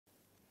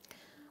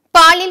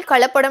பாலில்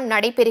கலப்படம்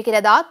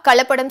நடைபெறுகிறதா,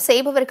 கலப்படம்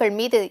செய்பவர்கள்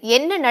மீது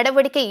என்ன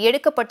நடவடிக்கை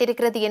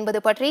எடுக்கப்பட்டிருக்கிறது என்பது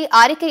பற்றி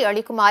அறிக்கை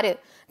அளிக்குமாறு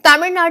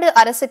தமிழ்நாடு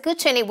அரசுக்கு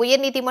சென்னை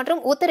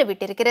உயர்நீதிமன்றம்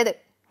உத்தரவிட்டிருக்கிறது.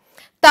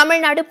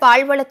 தமிழ்நாடு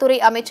பால்வளத்துறை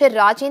அமைச்சர்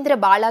ராஜேந்திர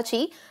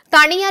பாலாஜி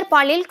தனியார்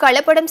பாலில்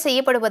கலப்படம்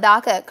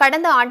செய்யப்படுவதாக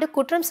கடந்த ஆண்டு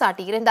குற்றம்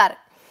சாட்டியிருந்தார்.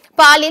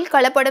 பாலில்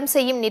கலப்படம்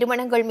செய்யும்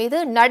நிறுவனங்கள் மீது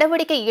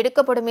நடவடிக்கை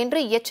எடுக்கப்படும் என்று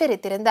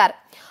எச்சரித்திருந்தார்.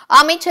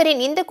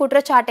 அமைச்சரின் இந்த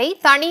குற்றச்சாட்டை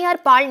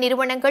தனியார் பால்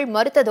நிறுவனங்கள்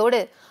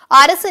மறுத்ததோடு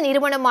அரசு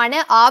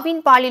நிறுவனமான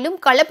ஆவின் பாலிலும்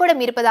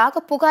கலப்படம்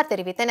இருப்பதாக புகார்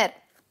தெரிவித்தனர்.